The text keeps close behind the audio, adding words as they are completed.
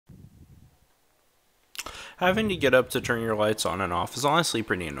Having to get up to turn your lights on and off is honestly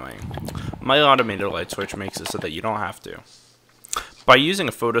pretty annoying. My automated light switch makes it so that you don't have to. By using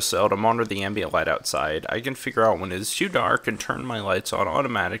a photocell to monitor the ambient light outside, I can figure out when it is too dark and turn my lights on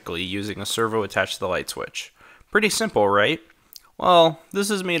automatically using a servo attached to the light switch. Pretty simple, right? Well,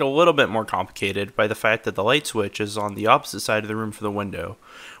 this is made a little bit more complicated by the fact that the light switch is on the opposite side of the room from the window,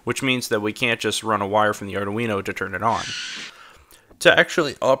 which means that we can't just run a wire from the Arduino to turn it on. To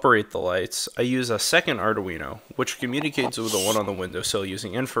actually operate the lights, I use a second Arduino, which communicates with the one on the windowsill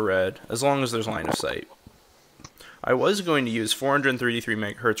using infrared, as long as there's line of sight. I was going to use 433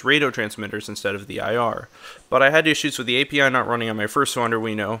 MHz radio transmitters instead of the IR, but I had issues with the API not running on my first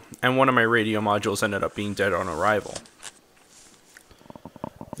Arduino, and one of my radio modules ended up being dead on arrival.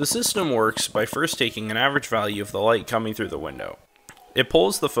 The system works by first taking an average value of the light coming through the window. It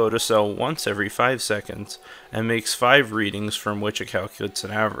pulls the photocell once every 5 seconds and makes 5 readings from which it calculates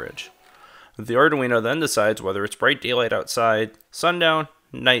an average. The Arduino then decides whether it's bright daylight outside, sundown,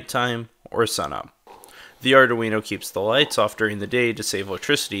 nighttime, or sunup. The Arduino keeps the lights off during the day to save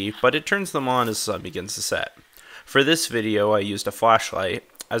electricity, but it turns them on as the sun begins to set. For this video I used a flashlight,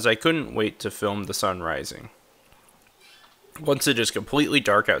 as I couldn't wait to film the sun rising. Once it is completely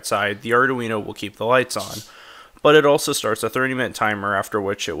dark outside, the Arduino will keep the lights on, but it also starts a 30-minute timer after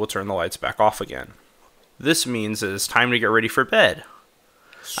which it will turn the lights back off again. This means it is time to get ready for bed.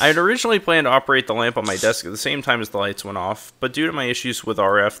 I had originally planned to operate the lamp on my desk at the same time as the lights went off, but due to my issues with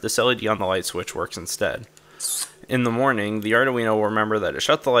RF, this LED on the light switch works instead. In the morning, the Arduino will remember that it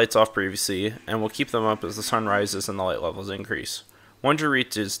shut the lights off previously, and will keep them up as the sun rises and the light levels increase. Once it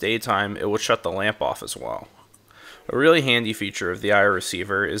reaches daytime, it will shut the lamp off as well. A really handy feature of the IR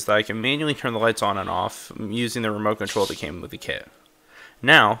receiver is that I can manually turn the lights on and off using the remote control that came with the kit.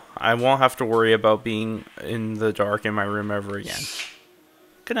 Now, I won't have to worry about being in the dark in my room ever again.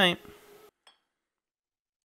 Good night.